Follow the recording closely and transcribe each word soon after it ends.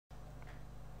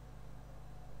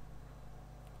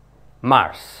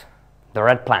Mars, the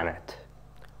red planet,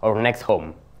 our next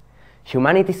home.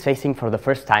 Humanity is facing for the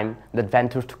first time the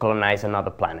adventure to colonize another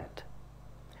planet.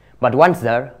 But once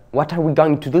there, what are we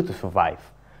going to do to survive?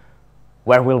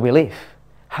 Where will we live?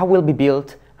 How will we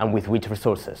build, and with which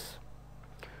resources?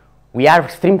 We are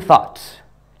Extreme Thoughts,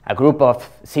 a group of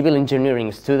civil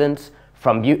engineering students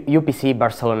from UPC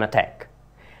Barcelona Tech,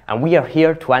 and we are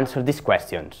here to answer these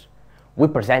questions. We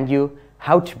present you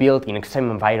how to build in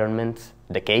extreme environments,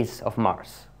 the case of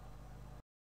Mars.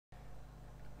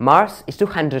 Mars is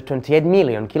 228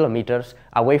 million kilometers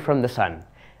away from the Sun.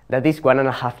 That is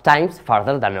 1.5 times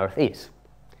farther than Earth is.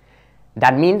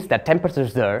 That means that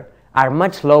temperatures there are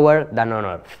much lower than on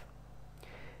Earth.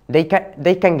 They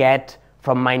can get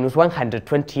from minus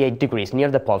 128 degrees near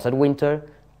the poles at winter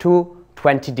to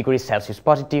 20 degrees Celsius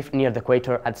positive near the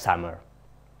equator at summer.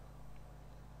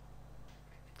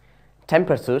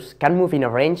 Temperatures can move in a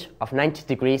range of 90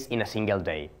 degrees in a single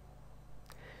day.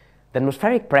 The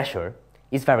atmospheric pressure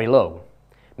is very low,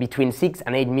 between 6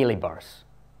 and 8 millibars.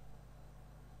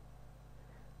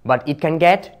 But it can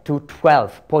get to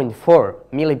 12.4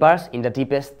 millibars in the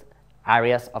deepest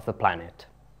areas of the planet,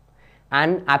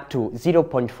 and up to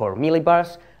 0.4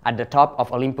 millibars at the top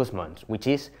of Olympus Mons, which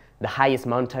is the highest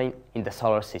mountain in the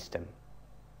solar system.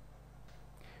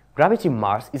 Gravity on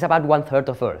Mars is about 1/3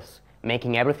 of Earth's,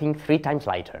 making everything 3 times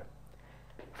lighter.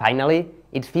 Finally,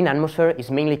 its thin atmosphere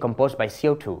is mainly composed by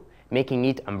CO2, making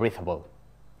it unbreathable.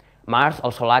 Mars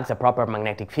also lacks a proper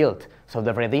magnetic field, so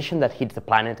the radiation that hits the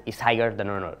planet is higher than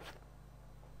on Earth.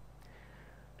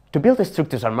 To build the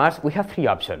structures on Mars, we have 3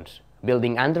 options: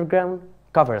 building underground,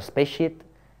 cover a spaceship,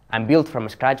 and build from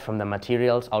scratch from the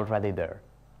materials already there.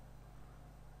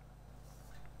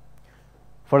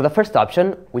 For the first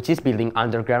option, which is building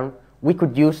underground, we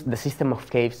could use the system of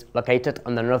caves located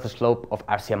on the north slope of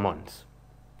Arsia Mons.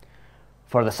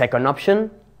 For the second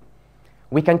option,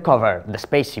 we can cover the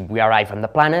spaceship we arrive on the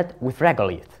planet with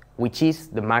regolith, which is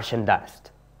the Martian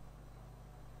dust.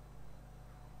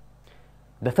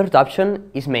 The third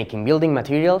option is making building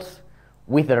materials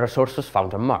with the resources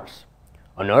found on Mars.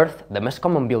 On Earth, the most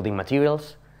common building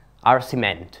materials are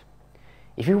cement.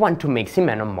 If we want to make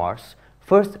cement on Mars,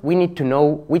 first we need to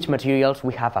know which materials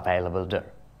we have available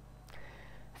there.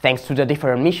 Thanks to the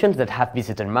different missions that have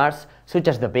visited Mars, such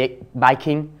as the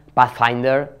Viking,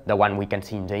 Pathfinder, the one we can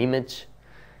see in the image,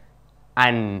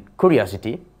 and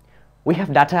Curiosity, we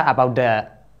have data about the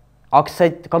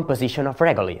oxide composition of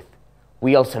regolith.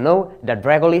 We also know that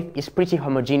regolith is pretty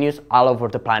homogeneous all over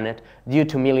the planet due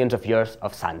to millions of years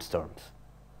of sandstorms.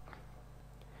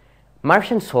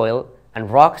 Martian soil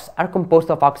and rocks are composed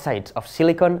of oxides of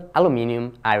silicon,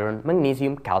 aluminium, iron,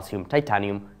 magnesium, calcium,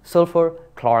 titanium, sulfur,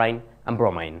 chlorine, and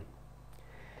bromine.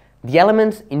 The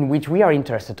elements in which we are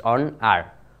interested on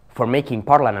are, for making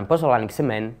Portland and pozzolanic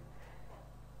cement,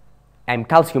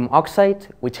 calcium oxide,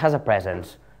 which has a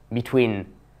presence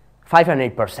between 5 and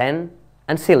 8%,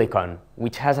 and silicon,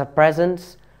 which has a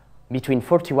presence between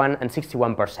 41 and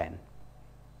 61%.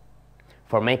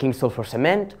 For making sulfur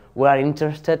cement, we are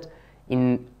interested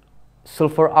in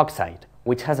sulfur oxide,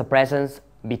 which has a presence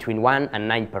between 1 and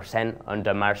 9% on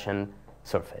the Martian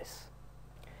surface.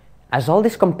 As all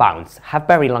these compounds have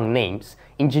very long names,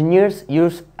 engineers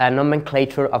use a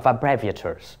nomenclature of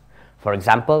abbreviators. For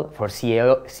example, for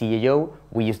CaO,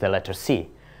 we use the letter C.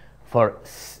 For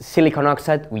silicon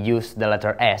oxide, we use the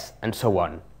letter S, and so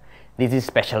on. This is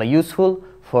especially useful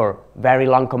for very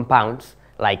long compounds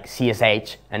like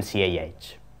CSH and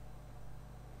CAH.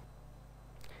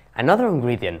 Another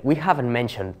ingredient we haven't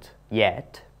mentioned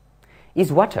yet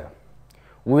is water.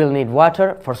 We will need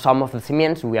water for some of the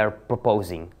cements we are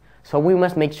proposing, so we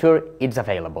must make sure it's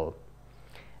available.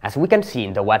 As we can see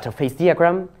in the water phase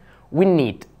diagram, we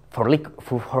need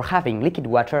for having liquid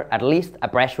water at least a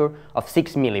pressure of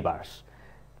 6 millibars.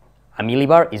 A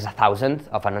millibar is 1,000th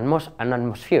of an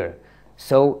atmosphere,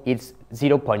 so it's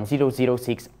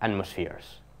 0.006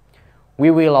 atmospheres.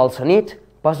 We will also need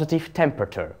positive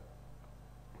temperature.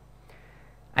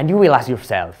 And you will ask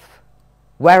yourself,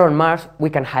 where on Mars we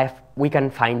can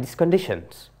find these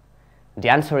conditions? The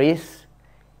answer is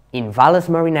in Valles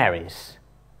Marineris,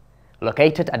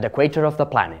 located at the equator of the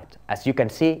planet, as you can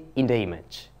see in the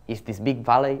image. Is this big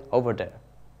valley over there.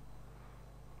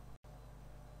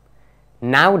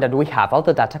 Now that we have all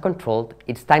the data controlled,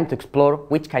 it's time to explore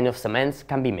which kind of cements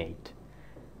can be made.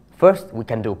 First, we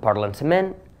can do Portland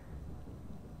cement.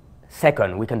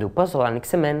 Second, we can do pozzolanic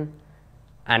cement.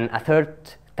 And a third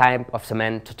type of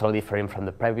cement, totally different from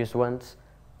the previous ones,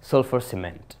 sulfur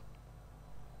cement.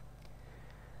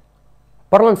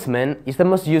 Portland cement is the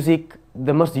most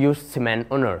used cement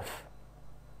on Earth.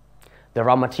 The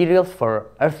raw materials for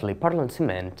earthly Portland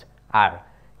cement are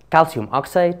calcium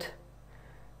oxide,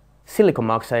 silicon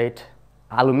oxide,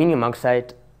 aluminium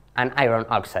oxide, and iron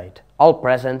oxide, all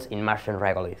present in Martian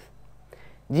regolith.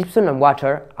 Gypsum and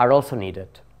water are also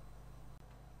needed.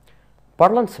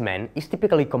 Portland cement is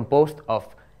typically composed of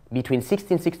between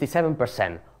 60 and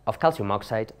 67% of calcium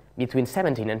oxide, between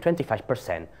 17 and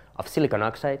 25% of silicon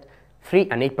oxide, 3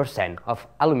 and 8% of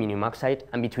aluminium oxide,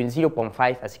 and between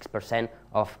 0.5 and 6%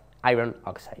 of iron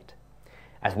oxide.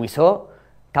 As we saw,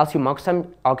 calcium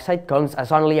oxide counts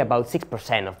as only about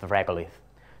 6% of the regolith,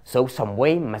 so some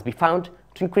way must be found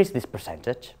to increase this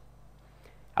percentage.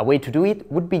 A way to do it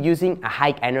would be using a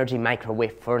high-energy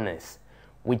microwave furnace,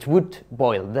 which would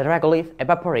boil the regolith,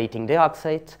 evaporating the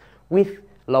oxides with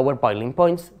lower boiling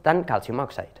points than calcium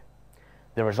oxide.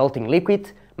 The resulting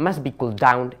liquid must be cooled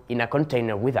down in a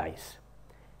container with ice.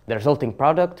 The resulting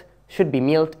product should be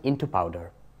milled into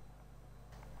powder.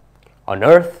 On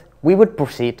Earth, we would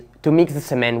proceed to mix the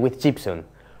cement with gypsum,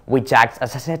 which acts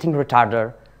as a setting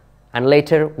retarder, and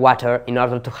later water in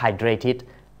order to hydrate it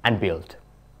and build.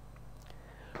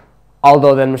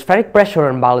 Although the atmospheric pressure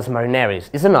on Valles Marineris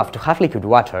is enough to have liquid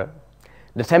water,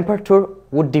 the temperature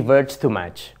would diverge too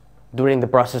much during the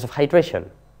process of hydration.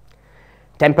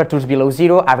 Temperatures below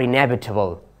zero are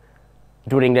inevitable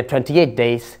during the 28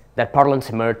 days that Portland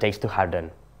cement takes to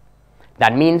harden.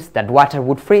 That means that water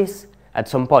would freeze at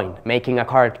some point, making a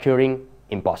correct curing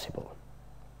impossible.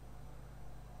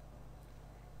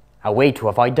 A way to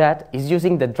avoid that is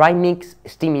using the dry mix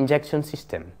steam injection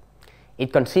system.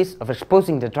 It consists of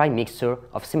exposing the dry mixture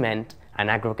of cement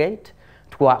and aggregate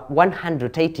to a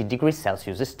 180 degrees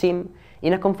Celsius steam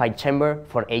in a confined chamber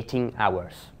for 18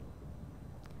 hours.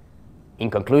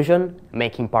 In conclusion,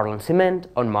 making Portland cement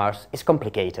on Mars is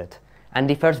complicated and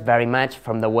differs very much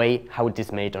from the way how it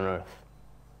is made on Earth.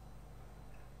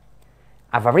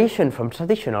 A variation from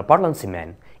traditional Portland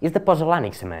cement is the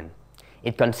pozzolanic cement.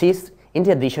 It consists in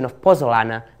the addition of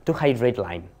pozzolana to hydrate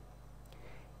lime.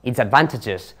 Its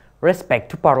advantages with respect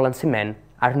to Portland cement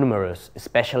are numerous,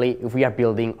 especially if we are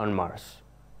building on Mars.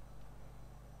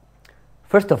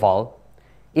 First of all,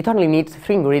 it only needs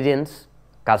 3 ingredients: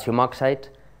 calcium oxide,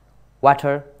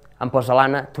 water, and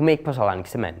pozzolana to make pozzolanic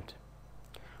cement.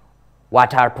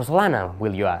 What are pozzolana,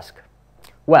 will you ask?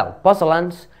 Well,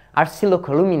 pozzolans are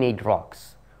silicoaluminate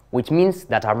rocks, which means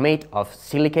that are made of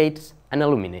silicates and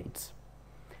aluminates.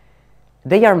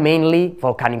 They are mainly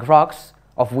volcanic rocks,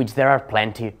 of which there are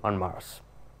plenty on Mars.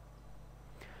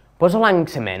 Pozzolanic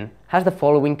cement has the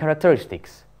following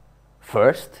characteristics.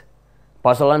 First,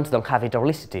 pozzolans don't have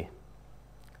hydrolicity.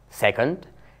 Second,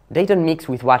 they don't mix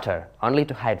with water, only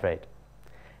to hydrate.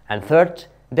 And third,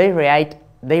 they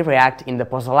react in the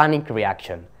pozzolanic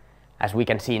reaction. As we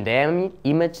can see in the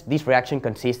image, this reaction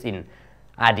consists in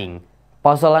adding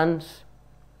pozzolans,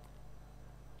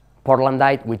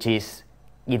 portlandite, which is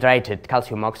hydrated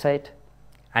calcium oxide,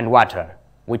 and water,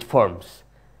 which forms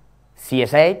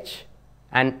CSH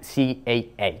and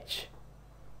CaH.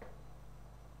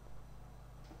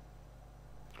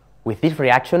 With this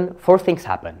reaction, 4 things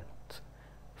happen.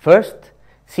 First,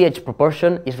 CH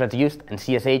proportion is reduced and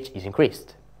CSH is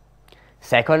increased.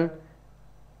 Second,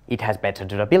 it has better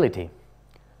durability.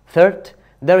 Third,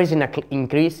 there is an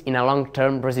increase in a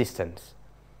long-term resistance.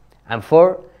 And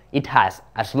 4, it has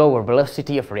a slower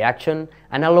velocity of reaction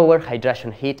and a lower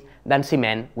hydration heat than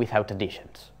cement without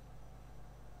additions.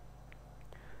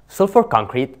 Sulfur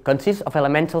concrete consists of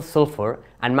elemental sulfur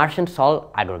and Martian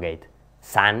soil aggregate,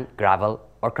 sand, gravel,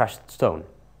 or crushed stone.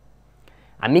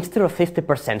 A mixture of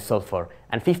 50% sulfur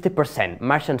and 50%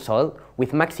 Martian soil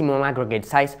with maximum aggregate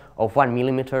size of 1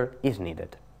 mm is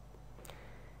needed.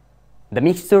 The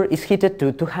mixture is heated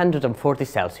to 240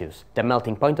 Celsius, the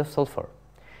melting point of sulfur.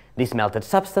 This melted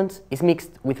substance is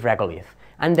mixed with regolith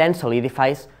and then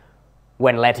solidifies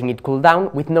when letting it cool down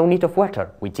with no need of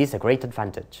water, which is a great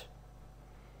advantage.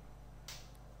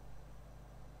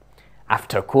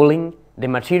 After cooling, the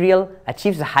material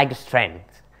achieves a high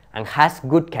strength and has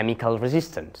good chemical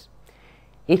resistance.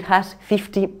 It has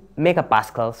 50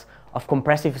 megapascals of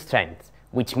compressive strength,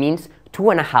 which means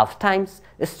 2.5 times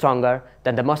stronger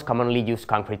than the most commonly used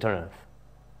concrete on Earth.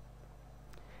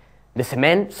 The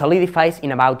cement solidifies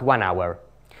in about 1 hour.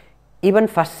 Even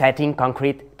fast-setting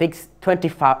concrete takes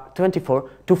 24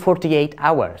 to 48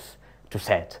 hours to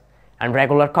set, and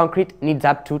regular concrete needs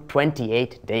up to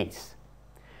 28 days.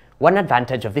 One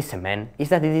advantage of this cement is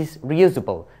that it is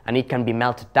reusable and it can be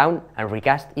melted down and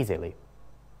recast easily.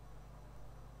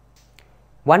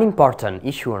 One important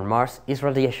issue on Mars is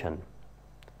radiation.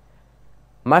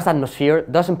 Mars' atmosphere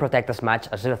doesn't protect as much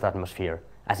as Earth's atmosphere,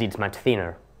 as it's much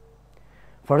thinner.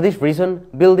 For this reason,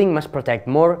 building must protect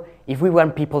more if we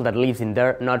want people that live in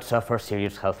there not suffer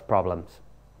serious health problems.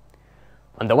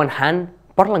 On the one hand,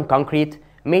 Portland concrete,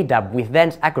 made up with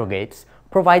dense aggregates,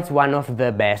 provides one of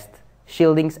the best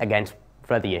shieldings against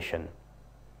radiation.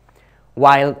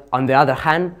 While, on the other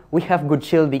hand, we have good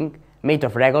shielding made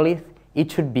of regolith.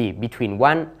 It should be between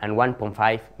 1 and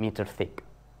 1.5 meters thick.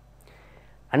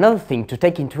 Another thing to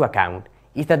take into account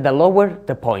is that the lower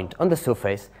the point on the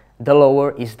surface, the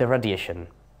lower is the radiation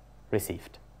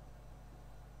received.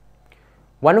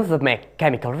 One of the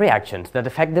chemical reactions that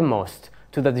affect the most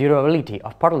to the durability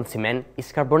of Portland cement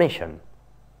is carbonation.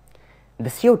 The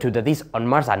CO2 that is on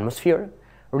Mars' atmosphere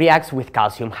reacts with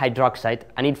calcium hydroxide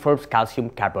and it forms calcium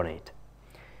carbonate.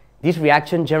 This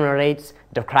reaction generates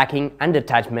the cracking and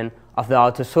detachment of the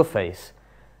outer surface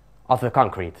of the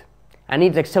concrete, and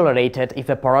it's accelerated if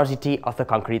the porosity of the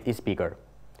concrete is bigger.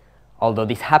 Although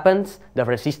this happens, the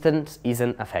resistance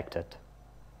isn't affected.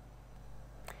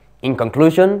 In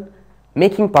conclusion,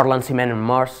 making Portland cement on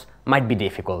Mars might be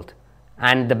difficult,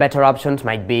 and the better options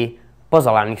might be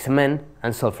pozzolanic cement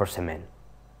and sulfur cement.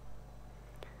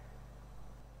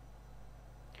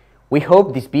 We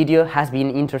hope this video has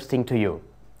been interesting to you.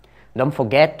 Don't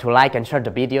forget to like and share the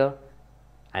video,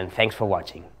 and thanks for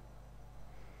watching.